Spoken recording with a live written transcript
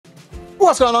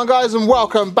What's going on, guys, and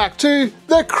welcome back to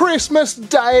the Christmas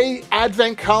Day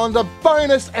Advent Calendar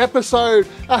bonus episode.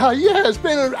 Yeah, it's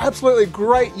been an absolutely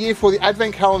great year for the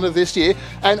Advent Calendar this year,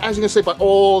 and as you can see by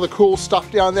all the cool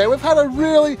stuff down there, we've had a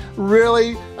really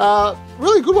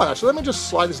good one, actually. Let me just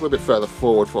slide this a little bit further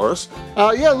forward for us.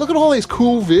 Yeah, look at all these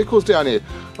cool vehicles down here.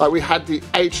 Like, we had the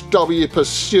HW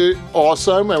Pursuit,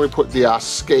 awesome, where we put the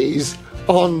skis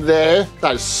on there.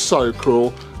 That is so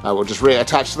cool. We'll just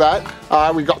reattach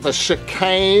that. We got the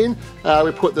chicane.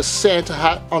 We put the Santa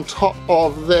hat on top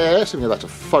of there. So we get that to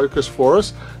focus for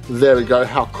us. There we go.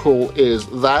 How cool is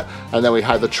that? And then we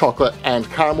had the chocolate and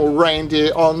caramel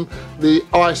reindeer on the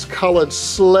ice-coloured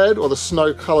sled, or the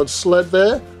snow-coloured sled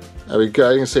there. There we go.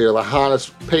 You can see all the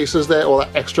harness pieces there, all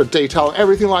that extra detail,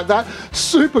 everything like that.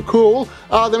 Super cool.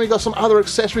 Then we got some other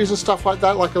accessories and stuff like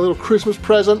that, like a little Christmas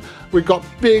present. We got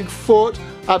Bigfoot.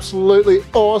 Absolutely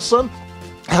awesome.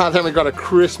 Then we got a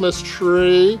Christmas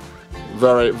tree,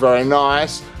 very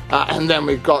nice. And then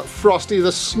we got Frosty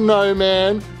the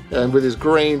Snowman, and with his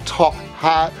green top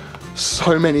hat.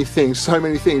 So many things. And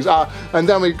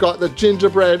then we got the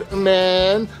gingerbread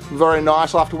man, very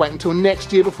nice. I'll have to wait until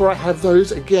next year before I have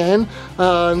those again.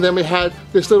 And then we had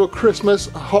this little Christmas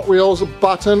Hot Wheels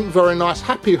button, very nice.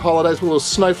 Happy holidays with a little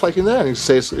snowflake in there, and you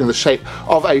see it's in the shape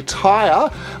of a tire.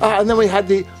 And then we had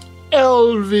the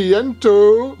El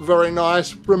Viento, very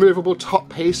nice, removable top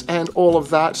piece and all of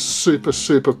that, super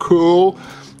cool.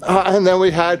 And then we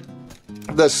had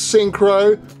the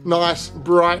Synchro, nice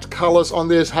bright colours on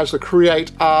this, has the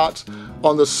Create art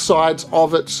on the sides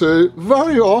of it too,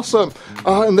 very awesome.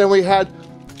 And then we had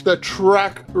the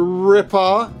Track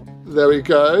Ripper, there we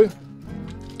go.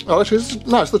 Oh, actually,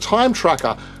 no, it's the Time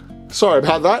Tracker. Sorry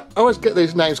about that, I always get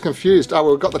these names confused.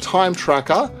 We've got the Time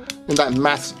Tracker in that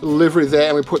matte livery there,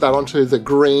 and we put that onto the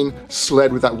green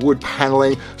sled with that wood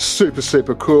paneling,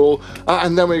 super cool.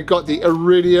 And then we got the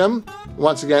Iridium,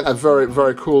 once again a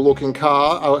very cool looking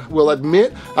car, I will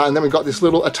admit. And then we got this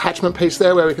little attachment piece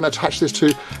there where we can attach this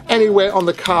to anywhere on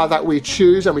the car that we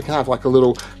choose, and we can have like a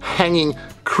little hanging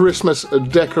Christmas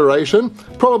decoration.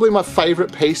 Probably my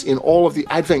favourite piece in all of the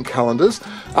Advent calendars.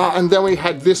 And then we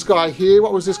had this guy here.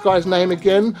 What was this guy's name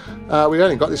again? We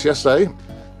only got this yesterday.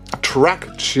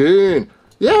 Track Tune.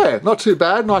 Yeah, not too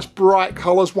bad. Nice bright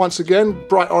colours once again.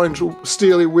 Bright orange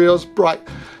steely wheels, bright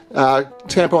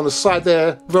tamper on the side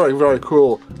there. Very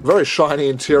cool. Very shiny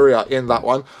interior in that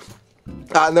one.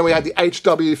 And then we had the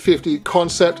HW50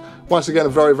 concept. Once again, a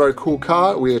very cool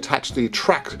car. We attached the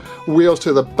track wheels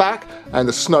to the back and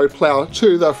the snow plow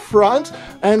to the front.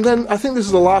 And then I think this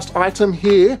is the last item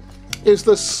here, is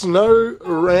the snow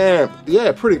ramp.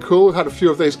 Yeah, pretty cool. We've had a few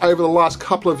of these over the last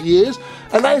couple of years,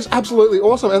 and that is absolutely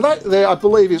awesome. And that there, I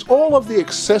believe, is all of the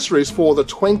accessories for the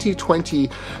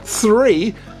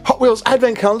 2023 Hot Wheels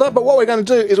Advent Calendar. But what we're going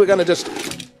to do is we're going to just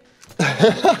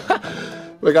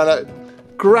we're going to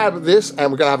grab this,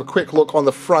 and we're going to have a quick look on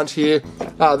the front here.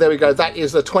 There we go. That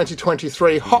is the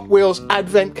 2023 Hot Wheels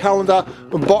Advent Calendar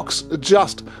box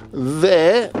just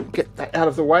there. Get that out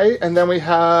of the way. And then we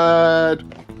had,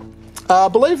 I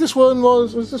believe this one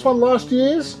was this one last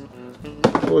year's?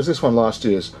 Or was this one last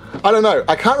year's? I don't know.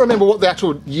 I can't remember what the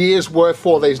actual years were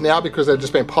for these now because they've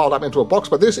just been piled up into a box,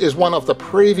 but this is one of the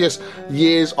previous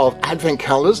years of Advent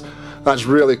calendars. That's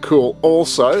really cool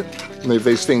also. Move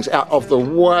these things out of the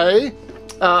way.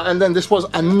 And then this was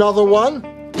another one.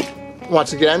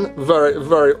 Once again,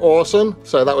 very awesome.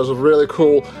 So that was a really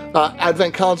cool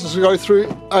Advent calendar to go through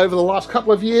over the last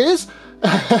couple of years.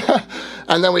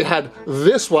 And then we had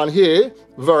this one here,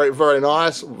 very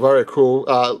nice, very cool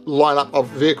lineup of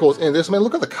vehicles in this. I mean,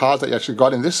 look at the cars that you actually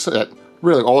got in this set.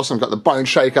 Really awesome. Got the Bone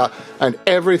Shaker and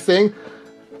everything.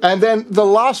 And then the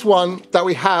last one that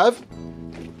we have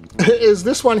is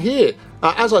this one here.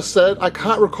 As I said, I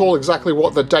can't recall exactly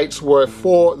what the dates were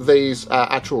for these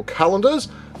actual calendars,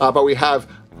 but we have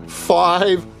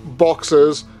 5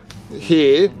 boxes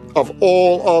here of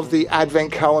all of the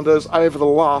Advent calendars over the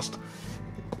last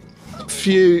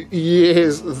few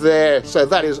years there. So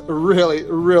that is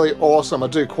really awesome. I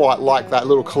do quite like that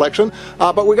little collection.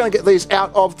 But we're going to get these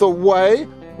out of the way.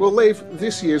 We'll leave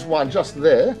this year's one just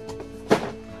there.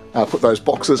 Put those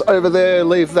boxes over there,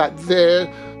 leave that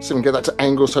there. So we can get that to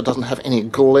angle so it doesn't have any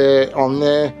glare on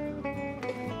there.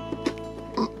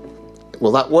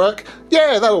 Will that work?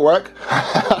 Yeah, that'll work.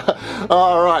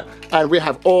 All right, and we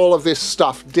have all of this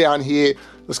stuff down here.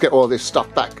 Let's get all of this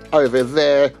stuff back over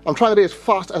there. I'm trying to be as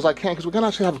fast as I can because we're going to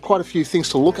actually have quite a few things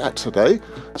to look at today.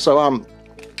 So,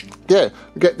 yeah,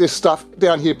 get this stuff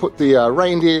down here, put the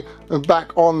reindeer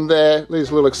back on there.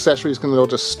 These little accessories can all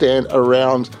just stand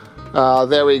around.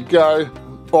 There we go.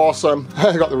 Awesome.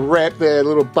 Got the ramp there,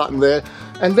 little button there.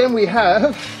 And then we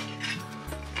have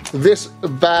this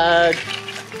bag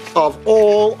of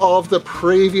all of the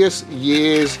previous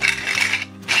year's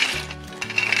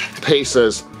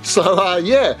pieces. So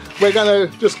yeah, we're going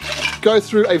to just go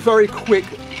through a very quick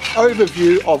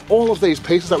overview of all of these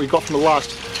pieces that we got from the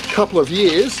last couple of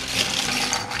years,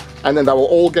 and then they will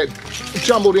all get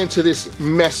jumbled into this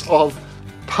mess of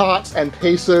parts and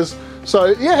pieces.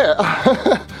 So yeah.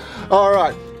 All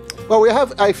right, well, we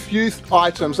have a few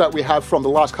items that we have from the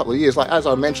last couple of years. Like, as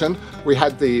I mentioned, we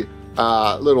had the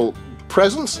little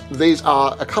presents. These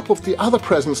are a couple of the other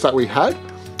presents that we had.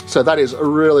 So that is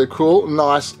really cool.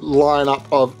 Nice lineup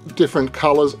of different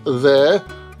colors there.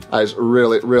 That is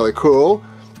really, really cool.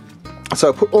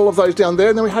 So put all of those down there.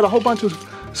 And then we had a whole bunch of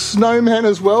snowmen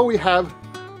as well. We have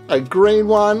a green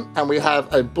one and we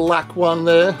have a black one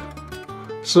there.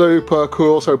 Super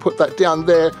cool. So put that down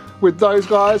there with those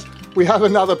guys. We have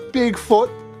another Bigfoot.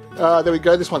 There we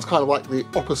go. This one's kind of like the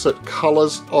opposite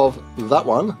colors of that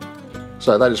one.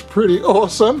 So that is pretty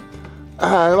awesome.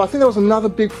 I think there was another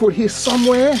Bigfoot here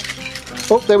somewhere.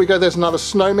 Oh, there we go. There's another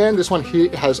snowman. This one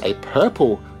here has a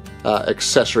purple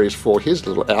accessories for his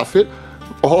little outfit.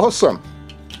 Awesome.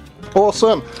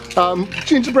 Awesome.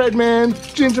 Gingerbread man.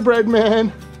 Gingerbread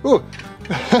man. Ooh.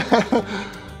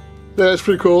 That's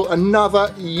pretty cool. Another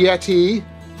Yeti.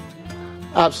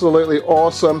 Absolutely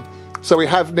awesome. So we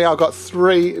have now got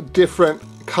 3 different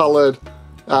colored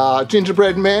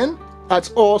gingerbread men.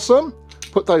 That's awesome.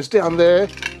 Put those down there.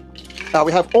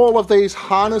 We have all of these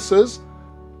harnesses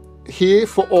here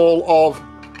for all of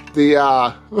the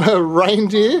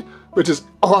reindeer, which is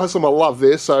awesome. I love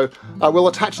this. So we'll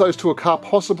attach those to a car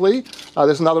possibly.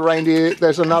 There's another reindeer.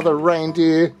 There's another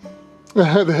reindeer.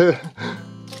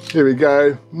 Here we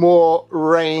go. More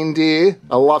reindeer.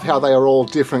 I love how they are all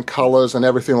different colors and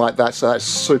everything like that. So that's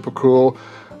super cool.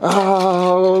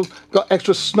 Oh, got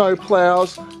extra snow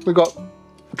plows. We've got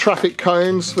traffic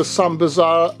cones for some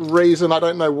bizarre reason. I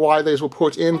don't know why these were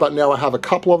put in, but now I have a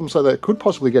couple of them, so they could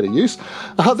possibly get a use.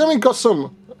 Then we got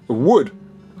some wood.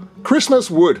 Christmas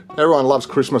wood. Everyone loves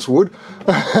Christmas wood.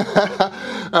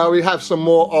 We have some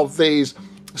more of these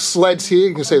sleds here.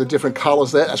 You can see the different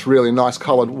colors there. That's really nice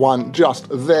colored one just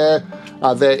there.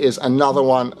 There is another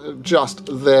one just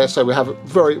there. So we have a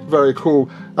very, very cool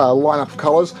lineup of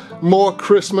colors. More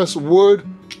Christmas wood.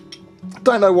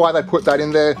 Don't know why they put that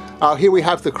in there. Here we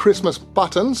have the Christmas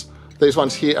buttons. These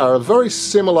ones here are a very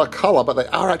similar color, but they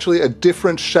are actually a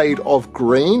different shade of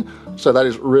green. So that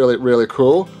is really, really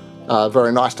cool.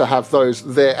 Very nice to have those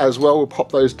there as well. We'll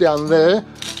pop those down there.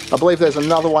 I believe there's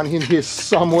another one in here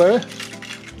somewhere.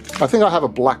 I think I have a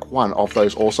black one of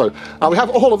those also. We have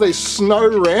all of these snow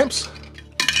ramps.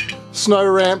 Snow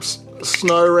ramps,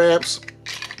 snow ramps,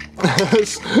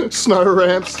 snow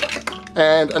ramps.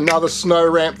 And another snow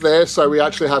ramp there, so we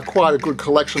actually have quite a good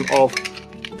collection of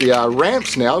the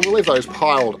ramps now. We'll leave those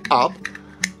piled up.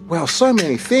 Wow, so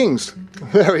many things.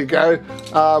 There we go.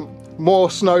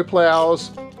 More snow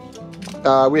plows.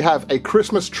 We have a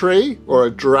Christmas tree, or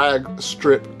a drag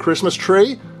strip Christmas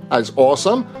tree. That's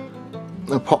awesome.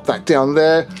 I'll pop that down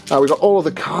there. We've got all of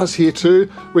the cars here too.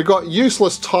 We've got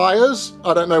useless tires.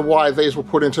 I don't know why these were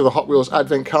put into the Hot Wheels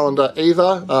Advent Calendar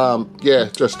either. Yeah,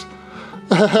 just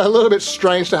a little bit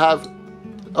strange to have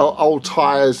old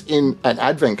tires in an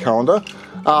advent calendar.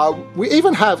 We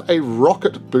even have a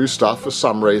rocket booster for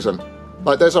some reason.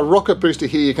 Like, there's a rocket booster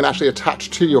here you can actually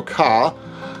attach to your car.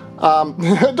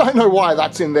 Don't know why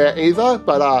that's in there either,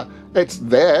 but it's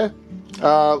there.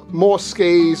 More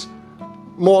skis,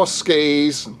 more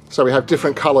skis. So we have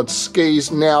different colored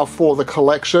skis now for the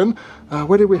collection.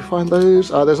 Where did we find those?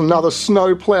 There's another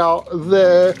snow plow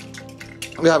there.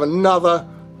 We have another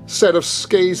set of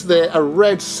skis there, a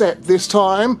red set this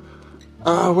time.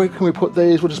 Where can we put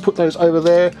these? We'll just put those over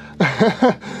there.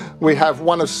 We have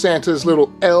one of Santa's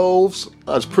little elves.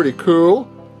 That's pretty cool.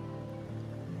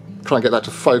 Try and get that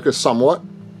to focus somewhat.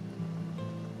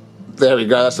 There we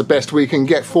go, that's the best we can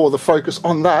get for the focus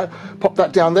on that. Pop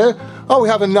that down there. Oh, we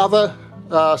have another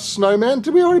snowman.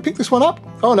 Did we already pick this one up?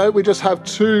 Oh no, we just have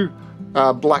 2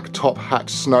 black top hat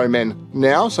snowmen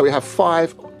now. So we have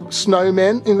 5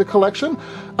 snowmen in the collection.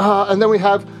 And then we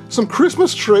have some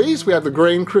Christmas trees. We have the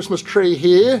green Christmas tree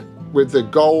here with the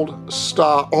gold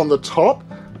star on the top.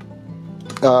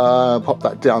 Pop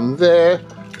that down there.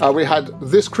 We had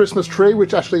this Christmas tree,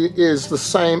 which actually is the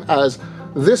same as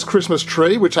this Christmas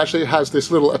tree, which actually has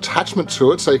this little attachment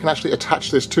to it, so you can actually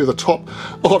attach this to the top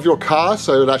of your car,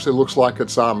 so it actually looks like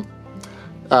it's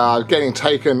getting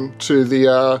taken to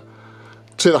the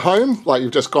home, like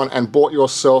you've just gone and bought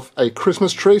yourself a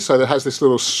Christmas tree. So it has this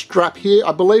little strap here.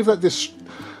 I believe that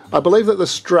the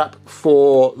strap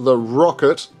for the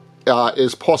rocket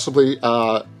is possibly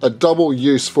a double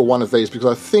use for one of these,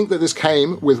 because I think that this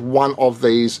came with one of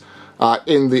these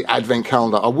in the advent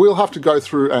calendar. I will have to go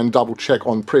through and double check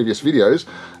on previous videos.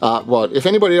 Well, if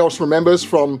anybody else remembers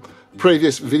from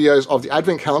previous videos of the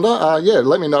advent calendar, yeah,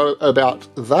 let me know about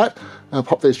that. I'll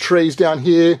pop these trees down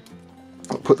here,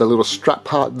 put the little strap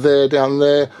part there, down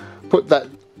there, put that,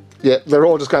 yeah, they're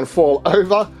all just going to fall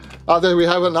over. Then we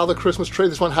have another Christmas tree.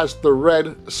 This one has the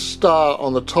red star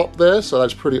on the top there, so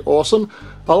that's pretty awesome.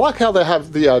 I like how they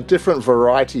have the different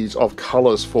varieties of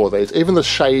colors for these. Even the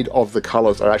shade of the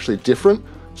colors are actually different,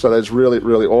 so that's really,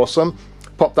 really awesome.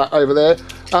 Pop that over there.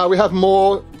 We have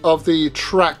more of the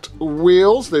tracked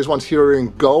wheels. These ones here are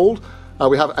in gold.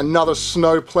 We have another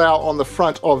snow plow on the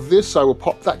front of this, so we'll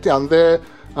pop that down there.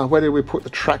 Where did we put the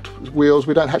tracked wheels?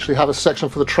 We don't actually have a section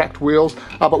for the tracked wheels,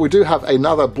 but we do have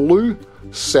another blue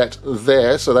set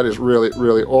there, so that is really,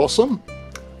 really awesome.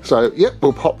 So, yep,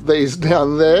 we'll pop these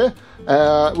down there.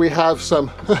 We have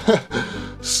some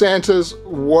Santa's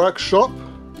workshop.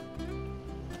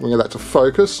 We'll get that to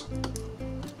focus.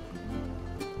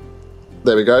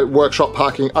 There we go, workshop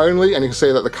parking only, and you can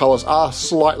see that the colours are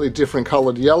slightly different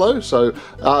coloured yellow, so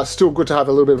still good to have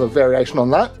a little bit of a variation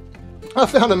on that. I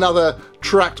found another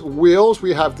tracked wheels.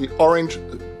 We have the orange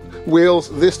wheels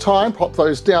this time. Pop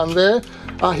those down there.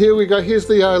 Here we go. Here's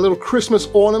the little Christmas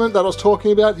ornament that I was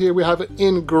talking about. Here we have it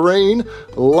in green.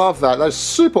 Love that. That's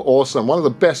super awesome. One of the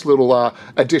best little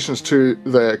additions to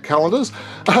the calendars.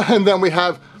 And then we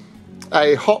have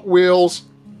a Hot Wheels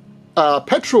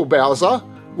petrol Bowser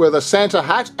with a Santa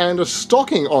hat and a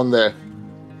stocking on there.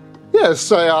 Yeah,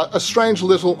 it's a strange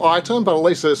little item, but at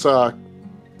least it's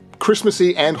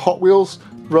Christmassy and Hot Wheels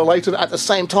related at the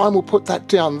same time. We'll put that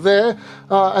down there.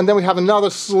 And then we have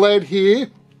another sled here.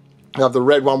 We have the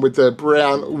red one with the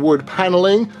brown wood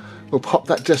paneling. We'll pop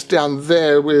that just down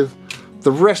there with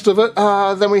the rest of it.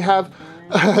 Then we have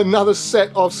another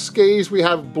set of skis. We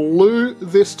have blue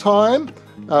this time.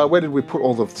 Where did we put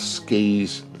all the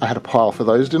skis? I had a pile for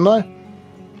those, didn't I?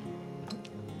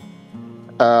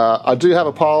 I do have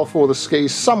a pile for the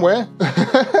skis somewhere.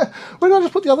 Where did I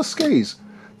just put the other skis?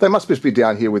 They must just be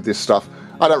down here with this stuff.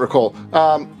 I don't recall.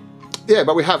 Yeah,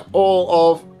 but we have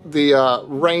all of the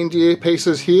reindeer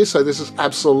pieces here, so this is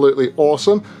absolutely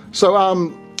awesome. So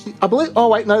I believe, oh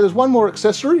wait, no, there's one more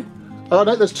accessory. Oh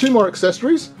no, there's two more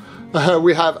accessories.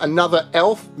 We have another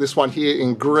elf, this one here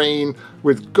in green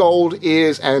with gold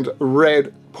ears and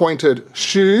red pointed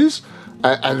shoes.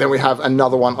 And then we have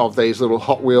another one of these little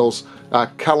Hot Wheels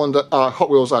Hot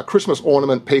Wheels Christmas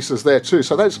ornament pieces there too.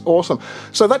 So that's awesome.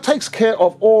 So that takes care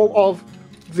of all of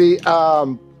the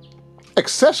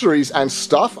accessories and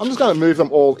stuff. I'm just going to move them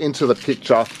all into the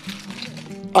picture.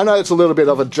 I know it's a little bit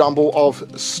of a jumble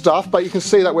of stuff, but you can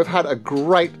see that we've had a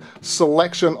great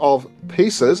selection of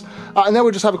pieces. And then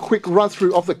we'll just have a quick run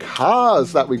through of the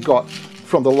cars that we got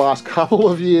from the last couple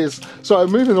of years. So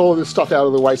moving all of this stuff out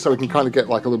of the way so we can kind of get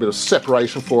like a little bit of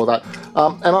separation for that.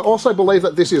 And I also believe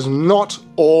that this is not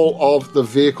all of the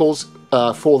vehicles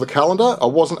for the calendar. I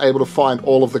wasn't able to find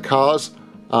all of the cars,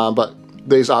 but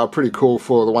these are pretty cool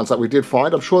for the ones that we did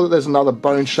find. I'm sure that there's another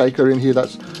bone shaker in here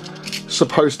that's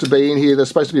supposed to be in here. There's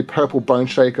supposed to be a purple bone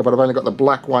shaker, but I've only got the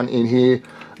black one in here.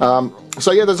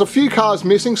 So yeah, there's a few cars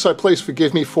missing, so please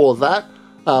forgive me for that.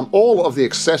 All of the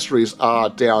accessories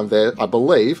are down there, I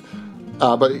believe.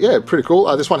 But yeah, pretty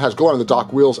cool. This one has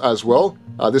glow-in-the-dark wheels as well.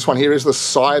 This one here is the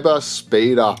Cyber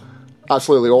Speeder.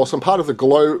 Absolutely awesome. Part of the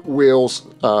Glow Wheels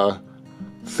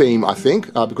theme, I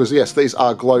think, because yes, these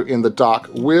are glow-in-the-dark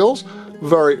wheels.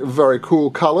 Very, very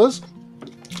cool colours.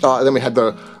 Then we had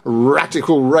the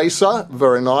Radical Racer,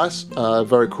 very nice,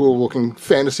 very cool looking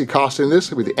fantasy cast in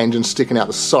this, with the engine sticking out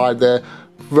the side there.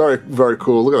 Very, very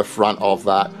cool. Look at the front of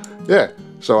that. Yeah,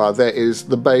 so there is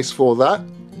the base for that.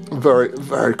 Very,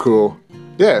 very cool.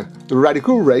 Yeah, the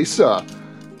Radical Racer.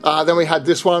 Then we had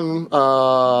this one,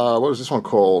 what was this one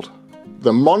called?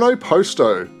 The Mono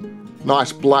Posto.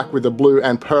 Nice black with the blue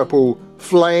and purple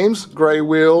flames, grey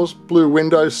wheels, blue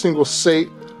windows, single seat.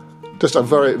 Just a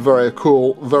very, very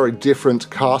cool, very different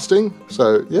casting.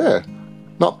 So yeah,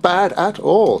 not bad at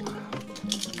all.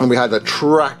 And we had the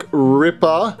Track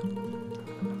Ripper.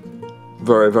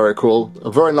 Very, very cool.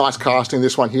 A very nice casting,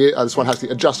 this one here. This one has the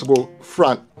adjustable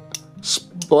front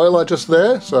spoiler just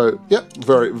there. So yep,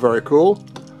 very, very cool.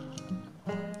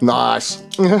 Nice.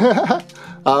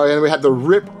 And we had the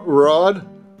Rip Rod.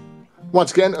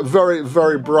 Once again, very,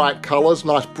 very bright colours.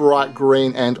 Nice bright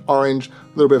green and orange. A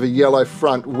little bit of a yellow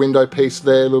front window piece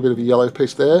there. A little bit of a yellow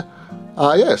piece there.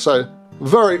 Yeah, so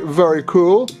very, very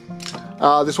cool.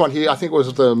 This one here, I think it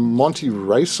was the Monty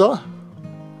Racer.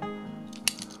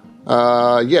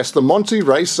 Yes, the Monty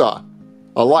Racer.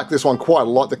 I like this one quite a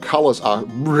lot. The colors are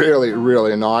really,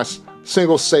 really nice.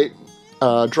 Single seat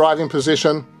driving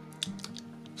position.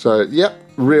 So, yep,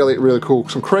 really, really cool.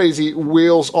 Some crazy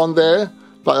wheels on there,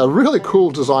 but a really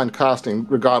cool designed casting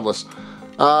regardless.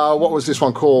 What was this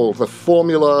one called? The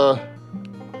Formula...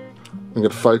 I'm going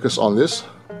to focus on this.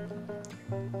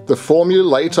 The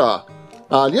Formulator.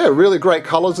 Yeah, really great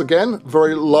colors again.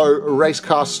 Very low race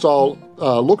car style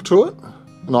look to it.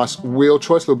 Nice wheel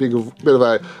choice. A little bit of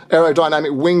a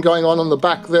aerodynamic wing going on the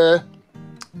back there.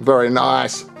 Very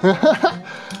nice.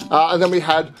 And then we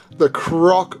had the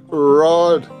Croc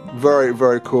Rod. Very,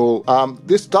 very cool.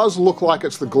 This does look like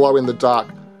it's the glow-in-the-dark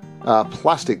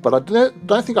plastic, but I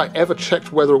don't think I ever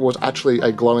checked whether it was actually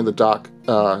a glow-in-the-dark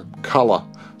color.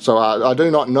 So I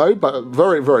do not know, but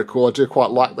very, very cool. I do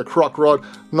quite like the Croc Rod.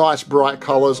 Nice bright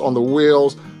colors on the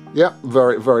wheels. Yep,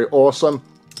 very, very awesome.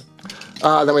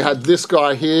 Then we had this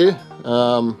guy here.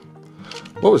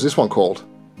 What was this one called?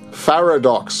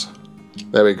 Paradox.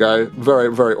 There we go.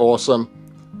 Very, very awesome.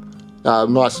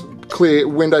 Nice clear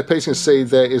window piece. You can see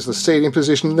there is the seating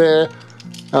position there.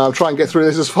 Try and get through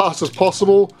this as fast as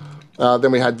possible.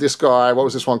 Then we had this guy. What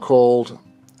was this one called?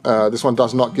 This one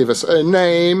does not give us a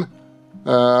name.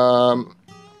 I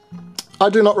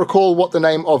do not recall what the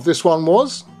name of this one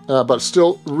was, but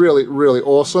still really, really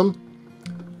awesome.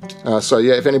 So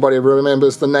yeah, if anybody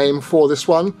remembers the name for this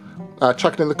one,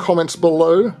 chuck it in the comments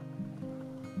below.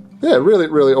 Yeah, really,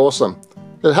 really awesome.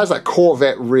 It has that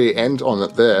Corvette rear end on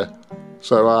it there.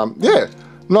 So yeah,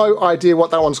 no idea what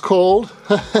that one's called.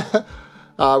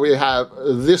 We have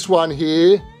this one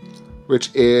here,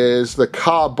 which is the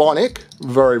Carbonic.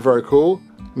 Very, very cool.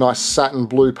 Nice satin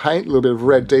blue paint, a little bit of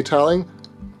red detailing.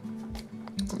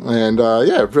 And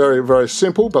yeah, very, very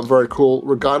simple, but very cool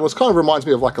regardless. Kind of reminds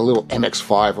me of like a little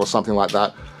MX-5 or something like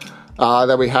that.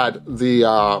 Then we had the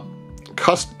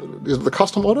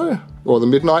Custom Auto? Or the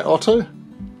Midnight Auto?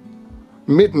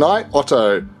 Midnight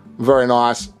Auto. Very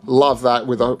nice. Love that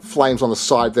with the flames on the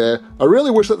side there. I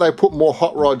really wish that they put more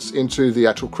hot rods into the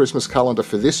actual Christmas calendar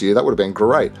for this year. That would have been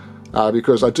great.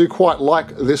 Because I do quite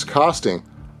like this casting.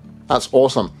 That's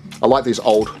awesome. I like these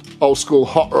old school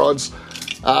hot rods.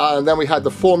 And then we had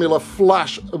the Formula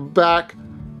Flashback.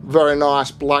 Very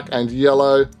nice, black and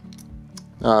yellow.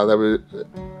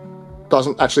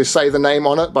 Doesn't actually say the name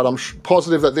on it, but I'm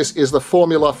positive that this is the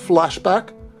Formula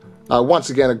Flashback. Once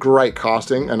again, a great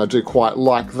casting, and I do quite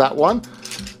like that one.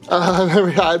 Then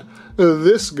we had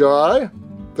this guy,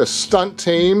 the Stunt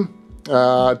Team.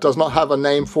 Does not have a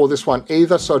name for this one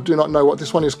either, so I do not know what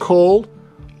this one is called.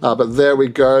 But there we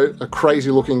go, a crazy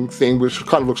looking thing which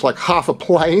kind of looks like half a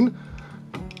plane.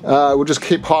 We'll just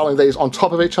keep piling these on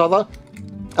top of each other.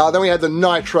 Then we had the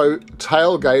Nitro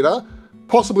Tailgater,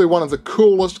 possibly one of the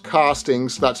coolest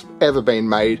castings that's ever been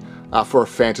made for a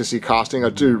fantasy casting. I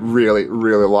do really,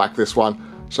 really like this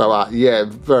one. So yeah,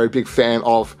 very big fan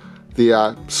of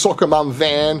the Soccer Mum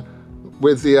van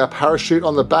with the parachute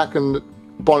on the back and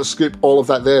bonnet scoop, all of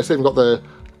that there. It's even got the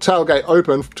tailgate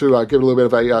open to give a little bit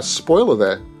of a spoiler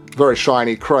there. Very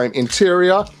shiny chrome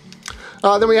interior.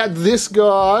 Then we had this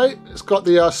guy. It's got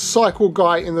the cycle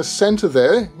guy in the center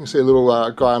there. You can see a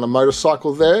little guy on a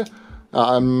motorcycle there.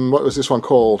 What was this one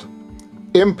called?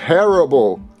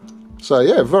 Imperable. So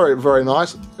yeah, very, very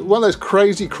nice. One of those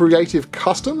crazy creative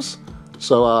customs.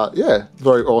 So yeah,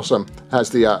 very awesome. Has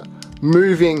the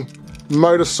moving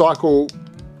motorcycle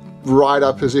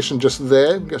rider position just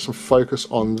there. Get some focus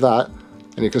on that.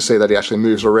 And you can see that he actually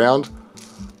moves around.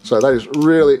 So that is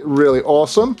really, really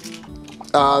awesome.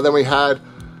 Then we had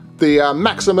the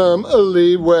maximum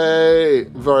leeway.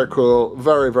 Very cool.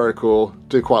 Very, very cool.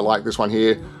 Do quite like this one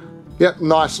here. Yep,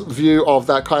 nice view of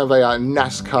that kind of a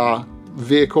NASCAR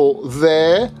vehicle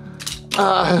there.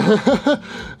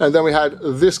 And then we had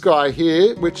this guy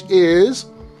here, which is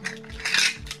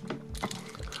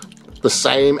the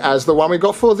same as the one we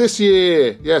got for this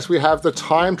year. Yes, we have the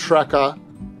time tracker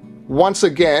once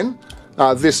again.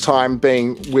 This time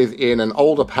being within an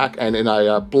older pack and in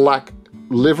a black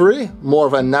livery, more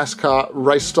of a NASCAR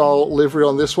race style livery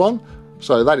on this one.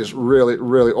 So that is really,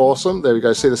 really awesome. There we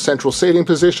go, see the central seating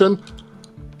position.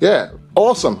 Yeah,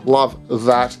 awesome, love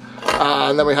that.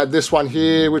 And then we had this one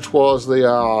here, which was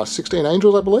the 16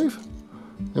 Angels, I believe.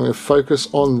 And we'll focus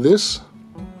on this.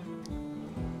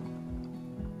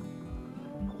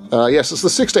 Yes, it's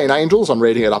the 16 Angels. I'm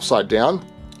reading it upside down.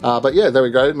 But yeah, there we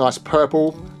go, nice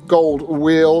purple. Gold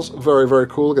wheels, very, very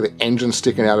cool. Look at the engine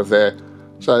sticking out of there.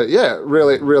 So yeah,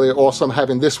 really, really awesome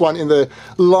having this one in the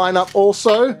lineup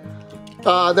also.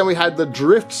 Then we had the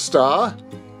Drift Star.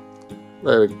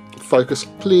 There we focus,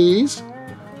 please.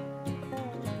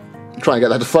 Try and get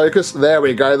that to focus. There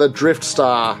we go, the Drift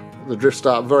Star. the drift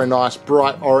star, very nice,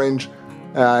 bright orange,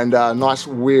 and nice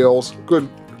wheels, good,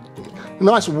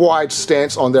 nice wide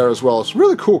stance on there as well. It's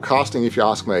really cool casting if you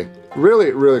ask me.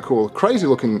 Really, really cool. Crazy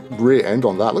looking rear end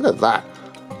on that. Look at that.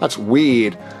 That's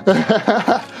weird.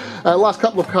 Last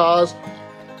couple of cars,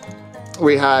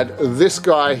 we had this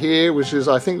guy here, which is,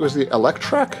 I think it was the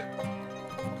Electro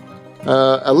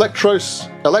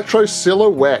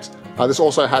Silhouette. This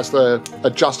also has the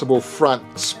adjustable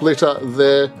front splitter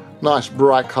there. Nice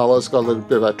bright colors, got a little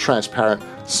bit of a transparent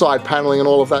side paneling and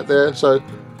all of that there. So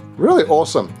really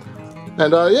awesome.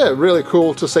 And yeah, really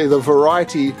cool to see the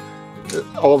variety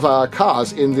of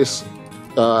cars in this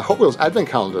Hot Wheels Advent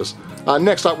Calendars.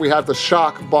 Next up we have the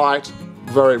Shark Bite.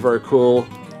 Very, very cool.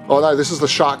 Oh no, this is the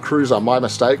Shark Cruiser, my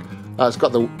mistake. It's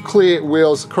got the clear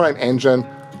wheels, chrome engine,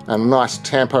 and a nice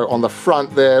tampo on the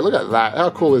front there. Look at that, how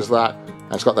cool is that?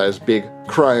 And it's got those big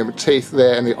chrome teeth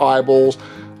there and the eyeballs.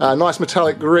 Nice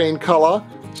metallic green color.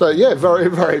 So yeah, very,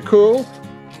 very cool.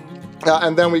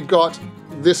 And then we got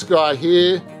this guy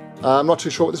here. I'm not too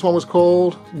sure what this one was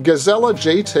called. Gazella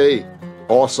GT.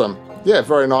 Awesome. Yeah,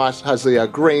 very nice. Has the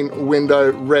green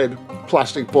window, red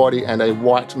plastic body, and a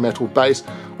white metal base.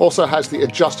 Also has the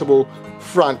adjustable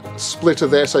front splitter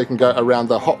there, so you can go around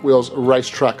the Hot Wheels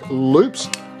racetrack loops.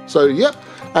 So yep.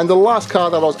 And the last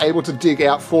car that I was able to dig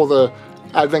out for the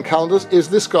Advent Calendars is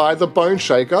this guy, the Bone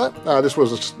Shaker. This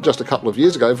was just a couple of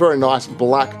years ago. Very nice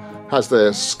black. Has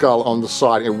the skull on the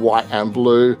side in white and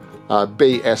blue.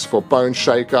 BS for Bone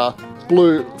Shaker.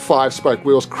 Blue 5-spoke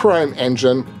wheels, chrome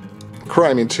engine,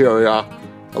 chrome interior.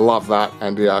 I love that.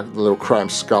 And the little chrome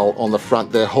skull on the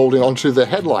front there holding onto the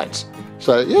headlights.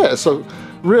 So yeah, so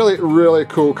really, really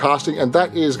cool casting. And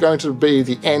that is going to be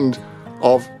the end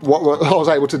of what I was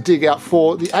able to dig out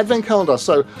for the Advent Calendar.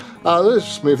 So let's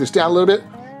just move this down a little bit.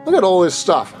 Look at all this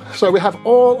stuff. So we have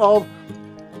all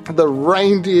of the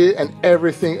reindeer and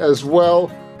everything as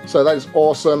well. So that is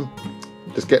awesome.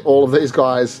 Just get all of these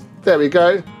guys. There we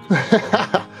go.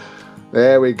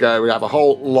 There we go. We have a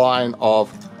whole line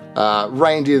of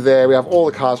reindeer there. We have all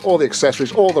the cars, all the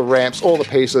accessories, all the ramps, all the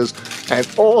pieces, and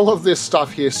all of this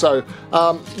stuff here. So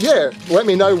yeah, let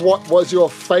me know what was your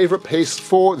favorite piece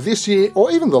for this year,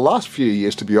 or even the last few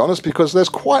years, to be honest, because there's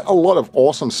quite a lot of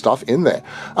awesome stuff in there.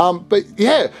 But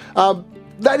yeah,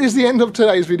 that is the end of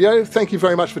today's video. Thank you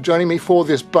very much for joining me for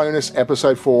this bonus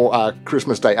episode for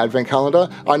Christmas Day Advent Calendar.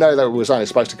 I know that it was only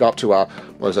supposed to go up to, what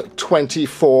was it,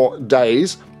 24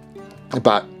 days.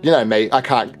 But you know me, I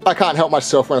can't help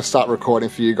myself when I start recording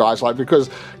for you guys, like, because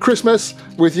Christmas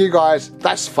with you guys,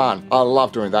 that's fun. I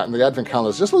love doing that, and the Advent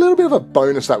Calendar is just a little bit of a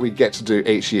bonus that we get to do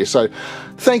each year. So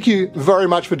thank you very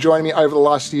much for joining me over the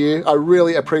last year. I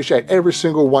really appreciate every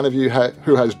single one of you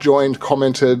who has joined,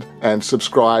 commented, and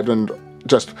subscribed, and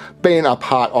just being a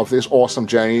part of this awesome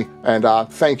journey. And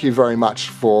thank you very much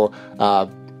for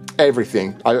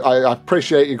everything. I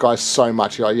appreciate you guys so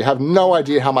much. You have no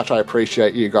idea how much I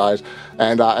appreciate you guys.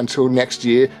 And until next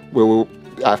year, we will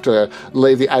have to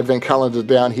leave the Advent Calendar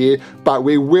down here, but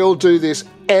we will do this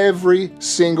every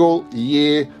single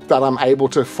year that I'm able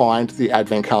to find the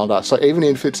Advent Calendar. So even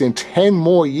if it's in 10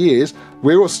 more years,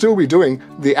 we will still be doing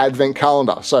the Advent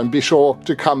Calendar. So be sure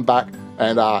to come back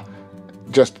and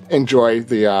just enjoy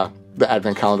the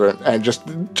Advent Calendar, and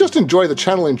just enjoy the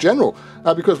channel in general,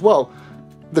 because, well,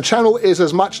 the channel is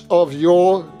as much of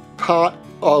your part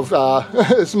of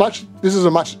as much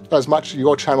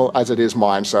your channel as it is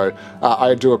mine. So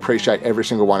I do appreciate every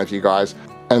single one of you guys.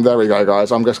 And there we go,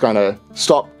 guys. I'm just going to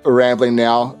stop rambling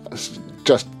now.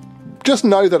 Just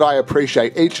know that I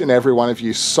appreciate each and every one of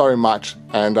you so much,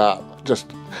 and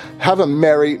just have a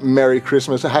Merry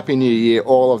Christmas, a Happy New Year,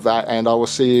 all of that, and I will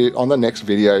see you on the next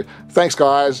video. Thanks,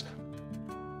 guys.